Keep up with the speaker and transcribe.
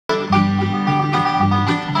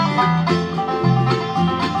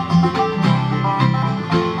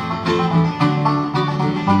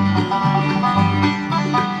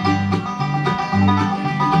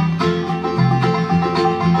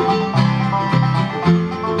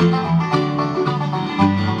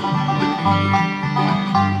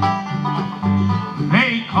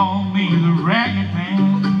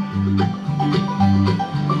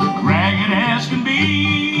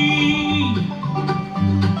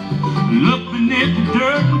Look beneath the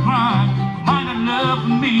dirt and cry, might have love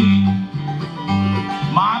for me.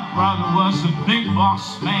 My brother was a big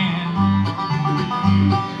boss man.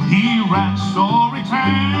 He ran Story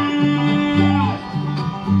Town.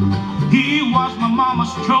 He was my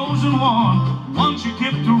mama's chosen one she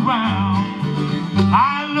kept around.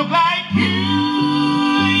 I look like you,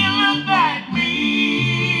 you look like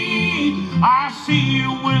me. I see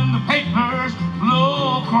you when the papers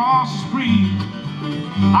blow across the street.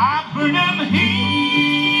 I burn them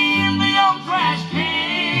in the old trash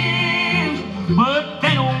cans, but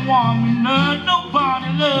they don't want me none.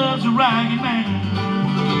 Nobody loves a ragged man.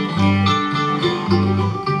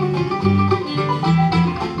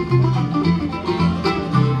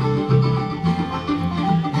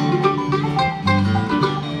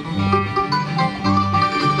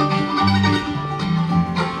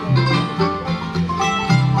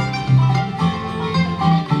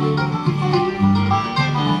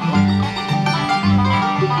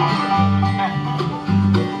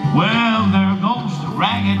 Well, there goes the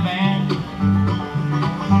ragged man.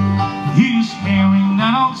 He's carrying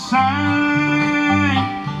that old sign.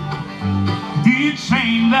 He's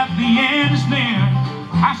saying that the end is near,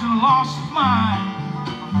 hasn't lost his mind.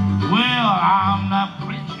 Well, I'm not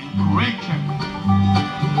preaching,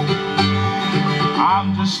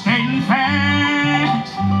 I'm just stating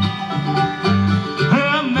facts.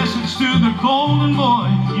 A message to the golden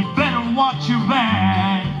boy, you better watch your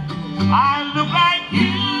back. I look like you,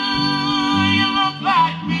 you look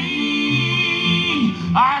like me.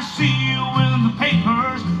 I see you when the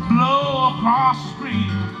papers blow across the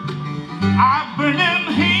street. I burn them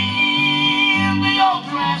in the old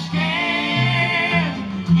trash can.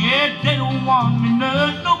 Yeah, they don't want me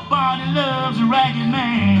none. Nobody loves a ragged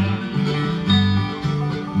man.